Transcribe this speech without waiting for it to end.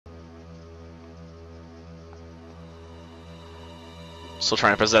Still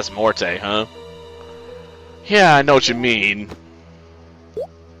trying to possess Morte, huh? Yeah, I know what you mean.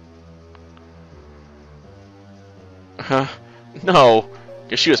 Huh? No,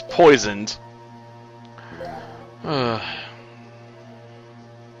 because she was poisoned.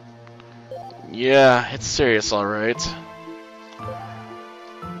 Yeah, it's serious, alright.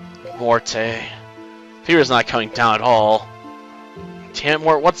 Morte. Fever's not coming down at all. Damn,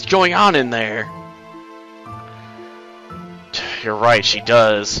 Mort, what's going on in there? You're right, she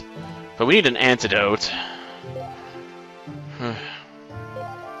does. But we need an antidote.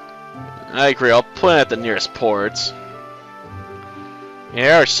 I agree, I'll put it at the nearest port.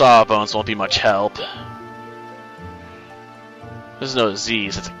 Yeah, our sawbones won't be much help. There's no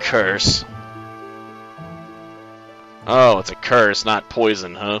disease, it's a curse. Oh, it's a curse, not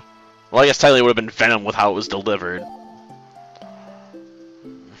poison, huh? Well, I guess technically it would have been venom with how it was delivered.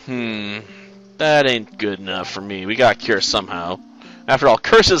 That ain't good enough for me. We gotta cure somehow. After all,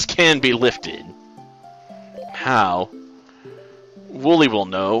 curses can be lifted. How? Wooly will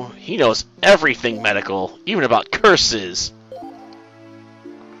know. He knows everything medical, even about curses.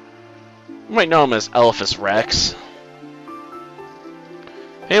 You might know him as Elephas Rex.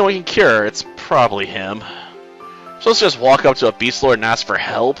 Anyone can cure, it's probably him. So let's just walk up to a Beast Lord and ask for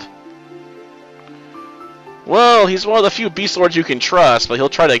help? Well, he's one of the few Beast Lords you can trust, but he'll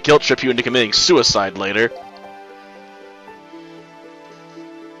try to guilt trip you into committing suicide later.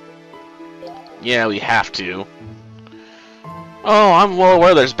 Yeah, we have to. Oh, I'm well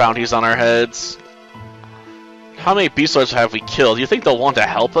aware there's bounties on our heads. How many Beast Lords have we killed? Do you think they'll want to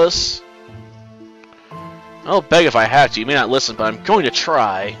help us? I'll beg if I have to. You may not listen, but I'm going to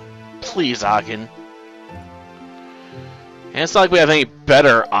try. Please, Aachen. And it's not like we have any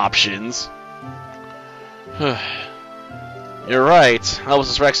better options. You're right.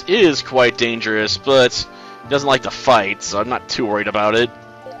 Elephas Rex is quite dangerous, but he doesn't like to fight, so I'm not too worried about it.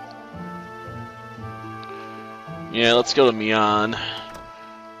 Yeah, let's go to Mian,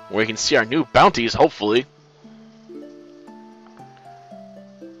 where we can see our new bounties, hopefully.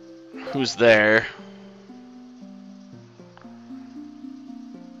 Who's there?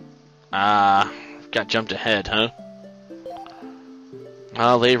 Got jumped ahead, huh?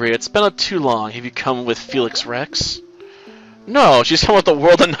 Lavery, it's been too long. Have you come with Felix Rex? No, she's come with the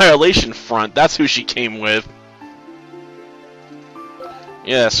World Annihilation Front. That's who she came with.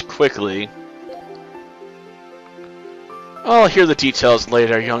 Yes, quickly. I'll hear the details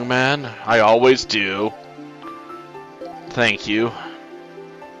later, young man. I always do. Thank you.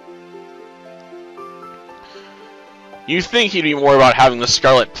 You'd think he'd be more about having the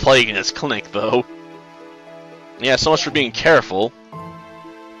Scarlet Plague in his clinic, though. Yeah, so much for being careful.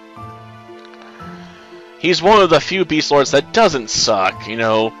 He's one of the few Beast Lords that doesn't suck, you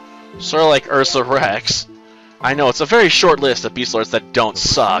know, sort of like Ursa Rex. I know, it's a very short list of Beast Lords that don't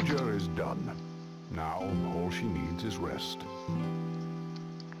suck. The procedure is done. Now, all she needs is rest.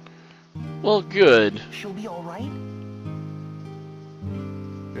 Well, good. She'll be alright?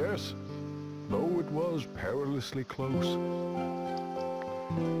 Yes, though it was perilously close.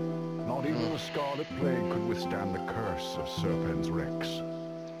 Not even the Scarlet Plague could withstand the curse of Serpens Rex.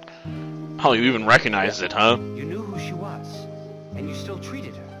 Oh, you even recognized it, huh? You knew who she was, and you still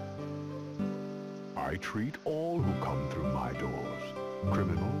treated her. I treat all who come through my doors,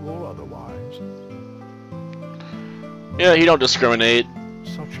 criminal or otherwise. Yeah, he don't discriminate.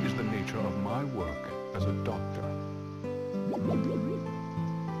 Such is the nature of my work as a doctor.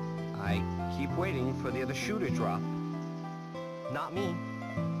 I keep waiting for the other shoe to drop. Not me.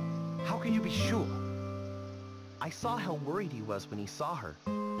 How can you be sure? I saw how worried he was when he saw her.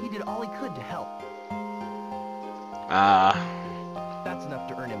 He did all he could to help. That's enough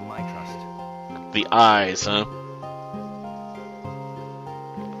to earn him my trust. The eyes, huh?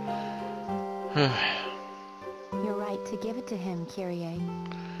 You're right to give it to him, Kyrie.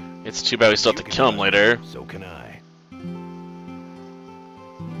 It's too bad we still have to kill him later. So can I.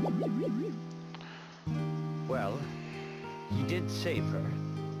 Well, you did save her.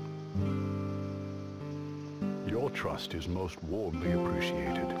 Your trust is most warmly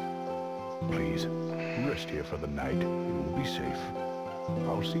appreciated. Please, rest here for the night. You will be safe.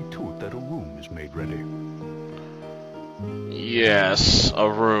 I'll see to it that a room is made ready. Yes, a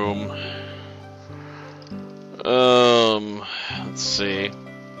room. Let's see.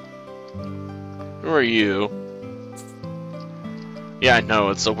 Who are you? Yeah, I know,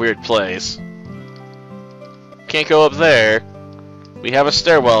 it's a weird place. Can't go up there. We have a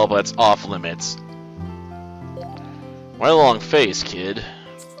stairwell, but it's off limits. Why the long face, kid?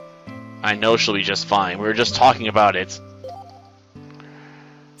 I know she'll be just fine. We were just talking about it.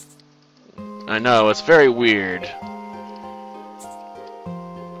 I know, it's very weird.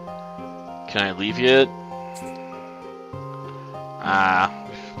 Can I leave yet? Ah,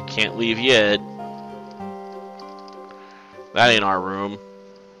 can't leave yet. That ain't our room.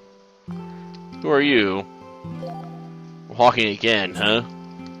 Who are you? Walking again, huh?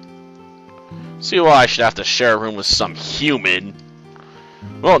 See why I should have to share a room with some human.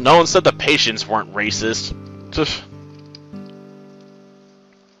 Well, no one said the patients weren't racist. There's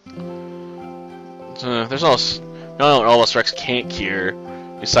no one Elvis Rex can't cure,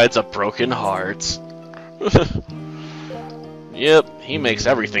 besides a broken heart. Yep, he makes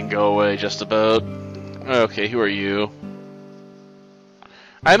everything go away, just about. Okay, who are you?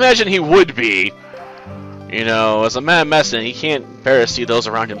 I imagine he would be. You know, as a mad messin, he can't bear to see those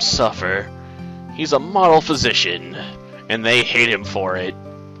around him suffer. He's a model physician, and they hate him for it.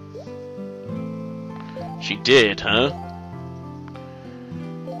 She did, huh?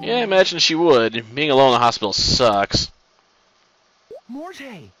 Yeah, I imagine she would. Being alone in the hospital sucks.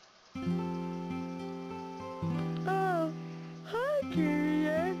 Morte! Oh, hi,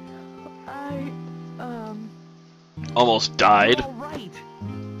 Kyrie. Almost died. All right.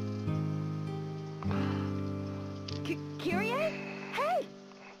 Kyrie? Hey!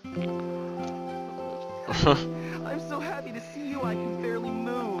 I'm so happy to see you, I can barely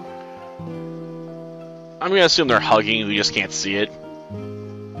move. I'm gonna assume they're hugging, we just can't see it.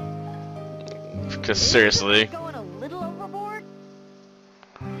 Because seriously. Going a little overboard?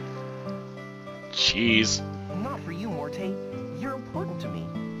 Jeez. Not for you, Morte. You're important to me.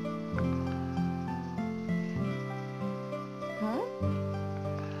 Huh?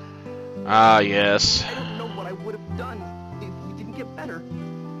 Ah, yes. I don't know what I would have done if you didn't get better.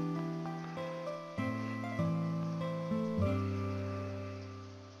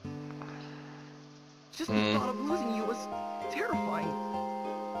 Just the thought of losing you was terrifying.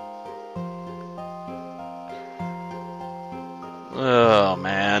 Oh,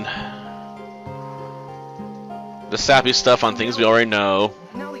 man. The sappy stuff on things we already know.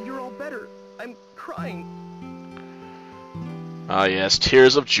 Now that you're all better, I'm crying. Ah, yes,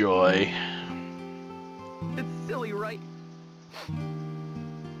 tears of joy. It's silly, right?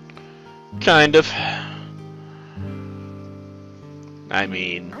 Kind of. I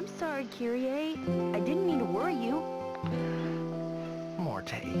mean... I'm sorry, Kyrie. I didn't mean to worry you.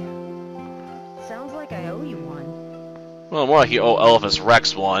 Morte. Sounds like I owe you one. Well, more like you owe Elvis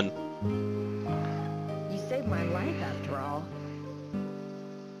Rex one. You saved my life after all.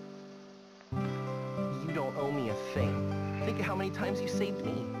 You don't owe me a thing. Think of how many times you saved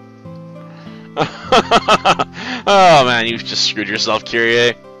me. Oh man, you just screwed yourself,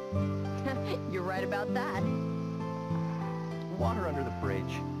 Kyrie. You're right about that. Water under the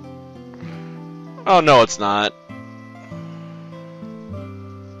bridge. Oh no, it's not.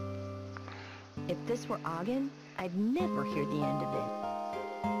 If this were Ogden, I'd never hear the end of it.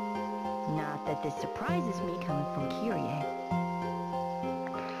 Not that this surprises me coming from Kyrie.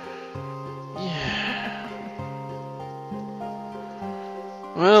 Yeah.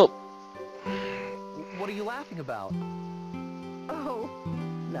 Well, What are you laughing about? Oh,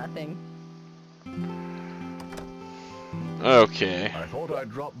 nothing. okay. I thought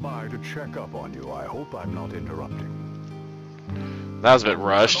I'd drop by to check up on you. I hope I'm not interrupting. That was a bit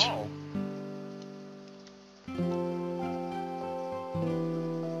rushed. Not at all.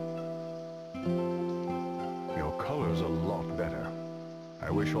 Your color's a lot better. I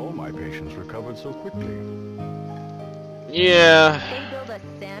wish all my patients recovered so quickly. Yeah, They build a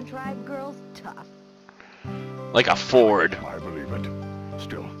sand tribe girls tough. like a Ford. I believe it.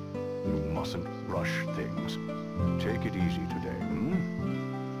 Still, you mustn't rush things. Take it easy today, hmm?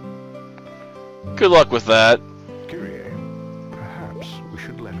 Good luck with that. Kyrie, perhaps we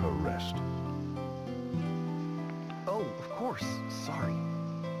should let her rest. Oh, of course. Sorry.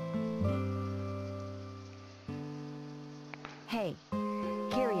 Hey,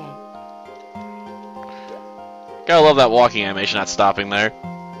 Kyrie. Gotta love that walking animation not stopping there.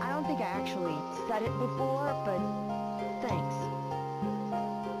 I don't think I actually said it before, but thanks.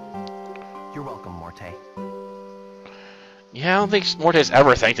 You're welcome, Morte. Yeah, I don't think Morte's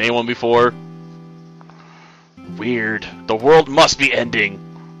ever thanked anyone before. Weird. The world must be ending.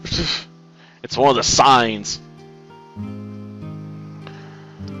 It's one of the signs.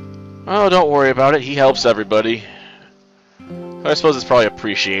 Oh, don't worry about it. He helps everybody. I suppose it's probably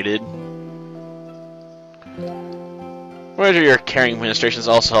appreciated. Whether your caring administrations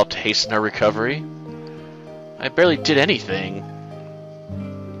also helped hasten her recovery. I barely did anything.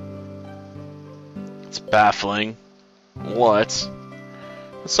 It's baffling. What?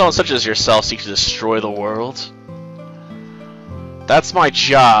 Someone such as yourself seek to destroy the world? That's my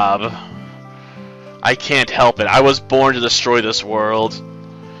job. I can't help it. I was born to destroy this world.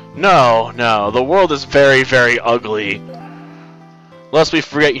 No, no, the world is very, very ugly. Lest we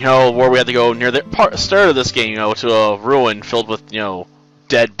forget, you know, where we had to go near the start of this game, you know, to a ruin filled with, you know,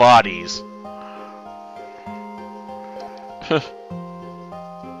 dead bodies.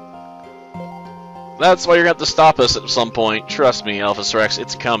 That's why you're gonna have to stop us at some point. Trust me, Alphys Rex,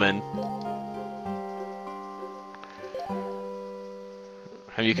 it's coming.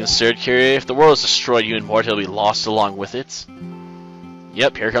 Have you considered, Kyrie? If the world is destroyed, you and Morty will be lost along with it.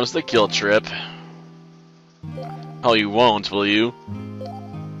 Yep, here comes the guilt trip. Oh, you won't, will you?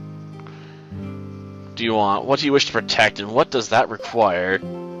 What do you wish to protect, and what does that require?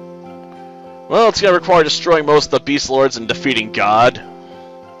 Well, it's gonna require destroying most of the Beast Lords and defeating God.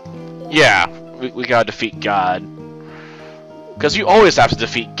 Yeah, we gotta defeat God. Because you always have to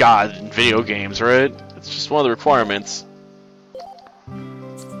defeat God in video games, right? It's just one of the requirements.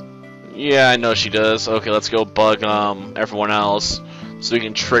 Yeah, I know she does. Okay, let's go bug everyone else, so we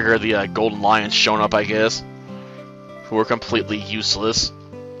can trigger the golden lions showing up, I guess. Who are completely useless.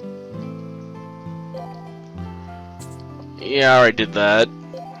 Yeah, I already did that.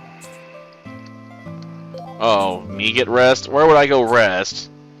 Oh, me get rest? Where would I go rest?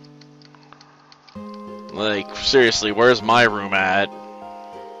 Like, seriously, where's my room at?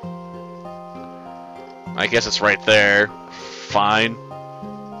 I guess it's right there. Fine.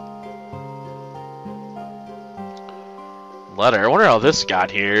 Letter? I wonder how this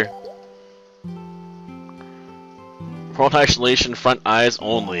got here. World isolation, front eyes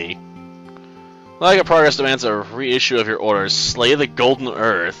only. Like a progress demands a reissue of your orders. Slay the Golden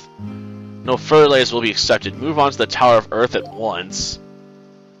Earth. No further delays will be accepted. Move on to the Tower of Earth at once.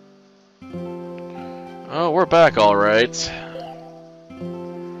 Oh, we're back, alright.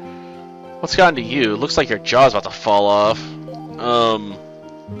 What's gotten to you? Looks like your jaw's about to fall off.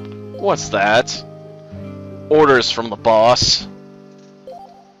 What's that? Orders from the boss.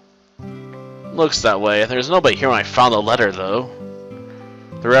 Looks that way. There's nobody here when I found the letter, though.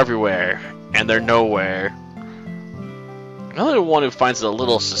 They're everywhere, and they're nowhere. Another one who finds it a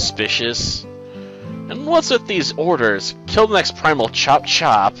little suspicious. And what's with these orders? Kill the next primal chop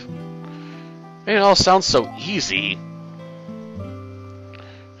chop. It all sounds so easy.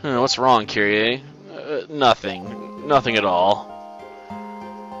 What's wrong, Kyrie? Nothing. Nothing at all.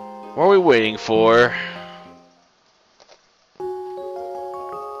 What are we waiting for?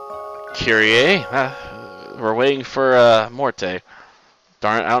 Kyrie? We're waiting for Morte.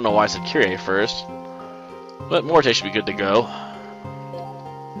 Darn it, I don't know why I said Kyrie first. But Morte should be good to go.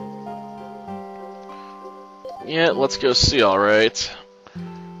 Yeah, let's go see, alright.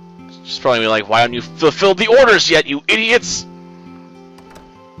 She's probably gonna be like, why haven't you fulfilled the orders yet, you idiots?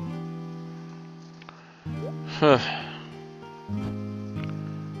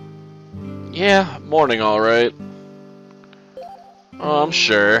 Yeah, morning, alright. Oh, I'm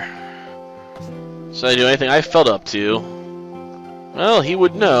sure. So I do anything I felt up to. Well, he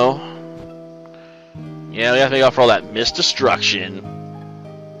would know. Yeah, we have to make up for all that misdestruction.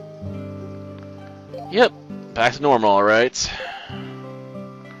 Yep, back to normal, alright.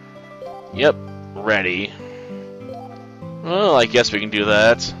 Yep, ready. Well, I guess we can do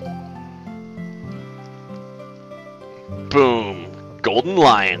that. Boom. Golden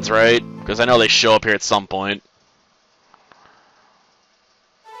lions, right? Because I know they show up here at some point.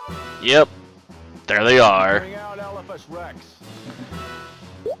 Yep. There they are.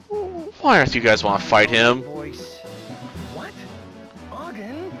 Why don't you guys want to fight him? What?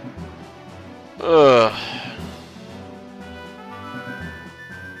 Ogden?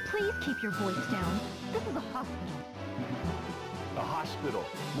 Please keep your voice down. This is a hospital. A hospital.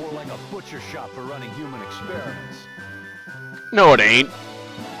 More like a butcher shop for running human experiments. No, it ain't.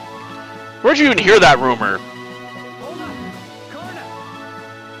 Where'd you even hear that rumor? Hold on!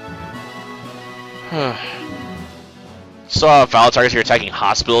 Karna! So, Valatar's here attacking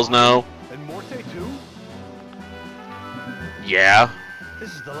hospitals now? And Morte too? Yeah.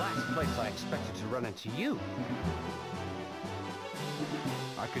 This is the last place I expected to run into you.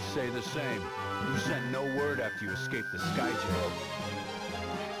 I could say the same. You sent no word after you escaped the sky jail.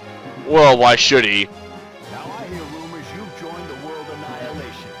 Well, why should he? Now I hear rumors you've joined the World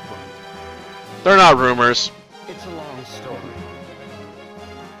Annihilation Front. They're not rumors. It's a long story.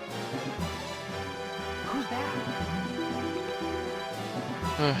 Who's that?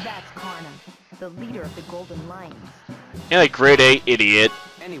 That's Karna, the leader of the Golden Lions. And a grade A idiot.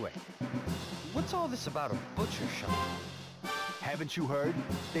 Anyway, what's all this about a butcher shop? Haven't you heard?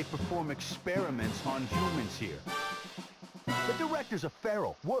 They perform experiments on humans here. The director's a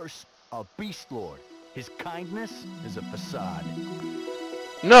feral. Worse, a beast lord. His kindness is a facade.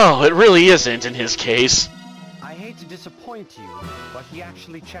 No, it really isn't in his case. I hate to disappoint you, but he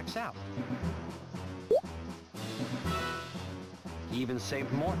actually checks out. He even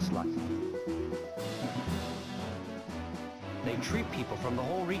saved Mort's life. They treat people from the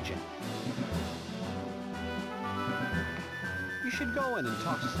whole region. You should go in and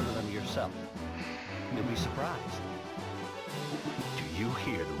talk to some of them yourself. You'll be surprised. Do you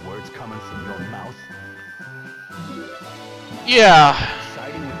hear the words coming from your mouth? Yeah.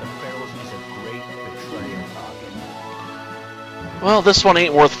 Siding with the Pharaohs is a great betrayal, Ogden. Well, this one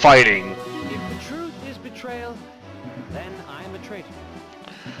ain't worth fighting. If the truth is betrayal, then I'm a traitor.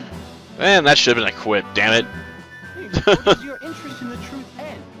 And that should have been a quit, damn it. Where does your interest in the truth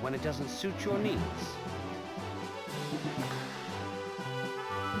end when it doesn't suit your needs?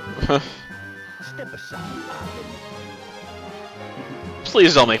 Step aside, Ogden.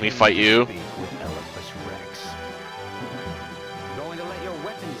 Please don't make me fight you. Speak with Elephas Rex. Going to let your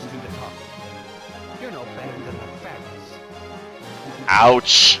weapons do the talking. You're no better than the Pharaohs.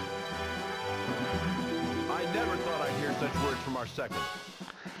 Ouch. I never thought I'd hear such words from our second.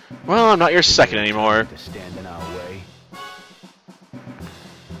 Well, I'm not your second anymore. To stand in our way.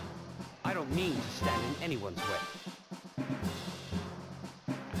 I don't mean to stand in anyone's way.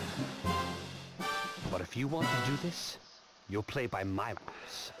 But if you want to do this, you'll play by my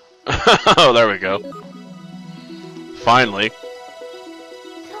rules. Oh, there we go. Finally.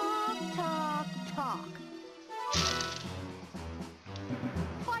 Talk, talk, talk.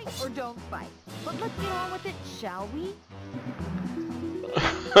 Fight or don't fight. But let's get on with it, shall we?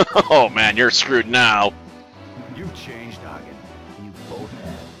 Oh man, you're screwed now. You've changed, Ogden. You both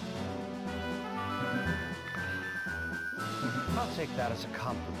have. I'll take that as a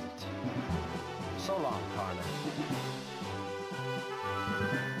compliment. So long, Karna.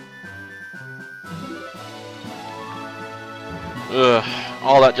 Ugh,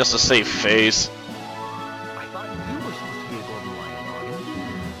 all that just to save face. I thought you were supposed to be a golden lion, Morgan.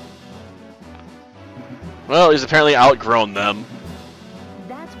 Well, he's apparently outgrown them.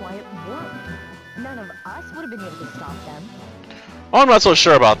 That's why it worked. None of us would have been able to stop them. Oh, I'm not so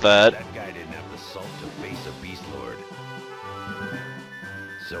sure about that. That guy didn't have the salt to face a beast lord.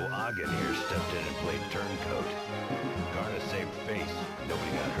 So Ogden here stepped in and played turncoat. Karna saved face.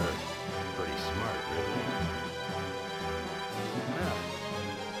 Nobody got hurt. Pretty smart, really. Well,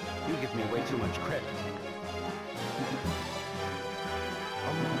 you give me way too much credit.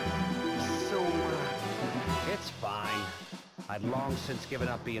 It's fine. I'd long since given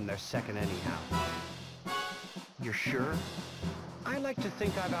up being their second anyhow. You're sure? I like to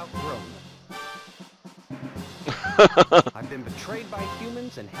think I've outgrown them. I've been betrayed by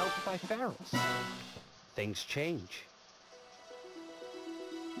humans and helped by pharaohs. Things change.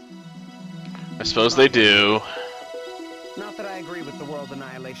 I suppose they do. Not that I agree with the World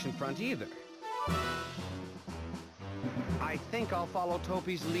Annihilation Front either. I think I'll follow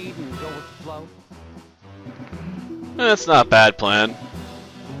Topi's lead and go with the flow. That's not a bad plan.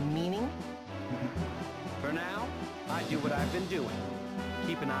 Meaning? For now, I do what I've been doing.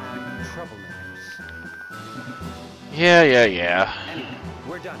 Keep an eye on you troublemakers. Yeah. Anyway,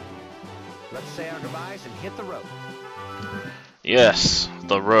 we're done. Let's say our goodbyes and hit the road. Yes,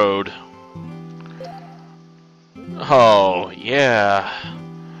 the road. Oh, yeah.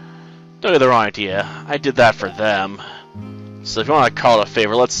 Don't get the wrong idea. I did that for them. So if you want to call it a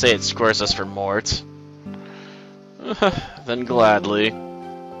favor, let's say it squares us for Mort. Then gladly.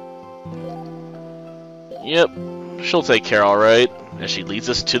 Yep, she'll take care alright, as she leads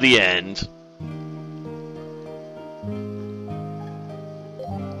us to the end.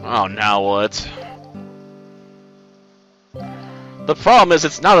 Oh, now what? The problem is,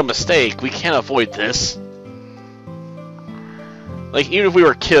 it's not a mistake. We can't avoid this. Like, even if we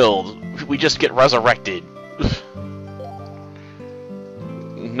were killed, we just get resurrected.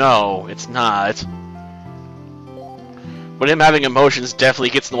 No, it's not. But him having emotions definitely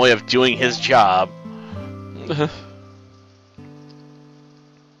gets in the way of doing his job.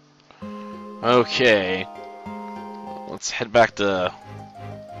 Okay. Let's head back to...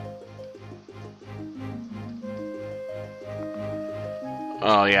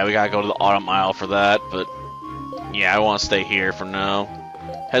 Oh yeah, we gotta go to the Autumn Isle for that, but... Yeah, I want to stay here for now.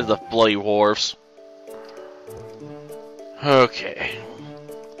 Head to the Bloody Wharfs. Okay.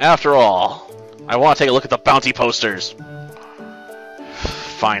 After all, I want to take a look at the bounty posters.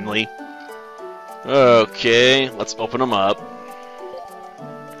 Finally. Okay, let's open them up.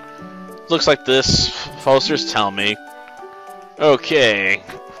 Looks like this. Posters tell me. Okay.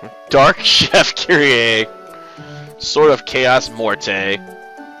 Dark Chef Kyrie. Sword of Chaos Morte.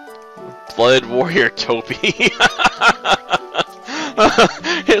 Blooded Warrior Topi.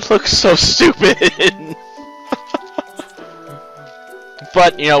 It looks so stupid.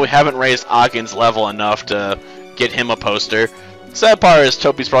 But, you know, we haven't raised Ogden's level enough to get him a poster. Sad part is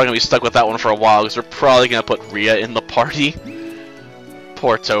Topi's probably going to be stuck with that one for a while, because we're probably going to put Rhea in the party.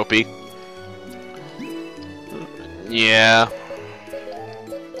 Poor Topi. Yeah.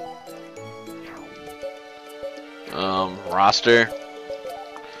 Roster.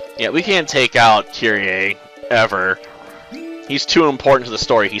 Yeah, we can't take out Kyrie ever. He's too important to the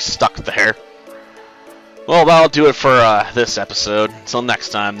story. He's stuck there. Well, that'll do it for this episode. Until next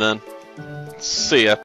time, then. See ya.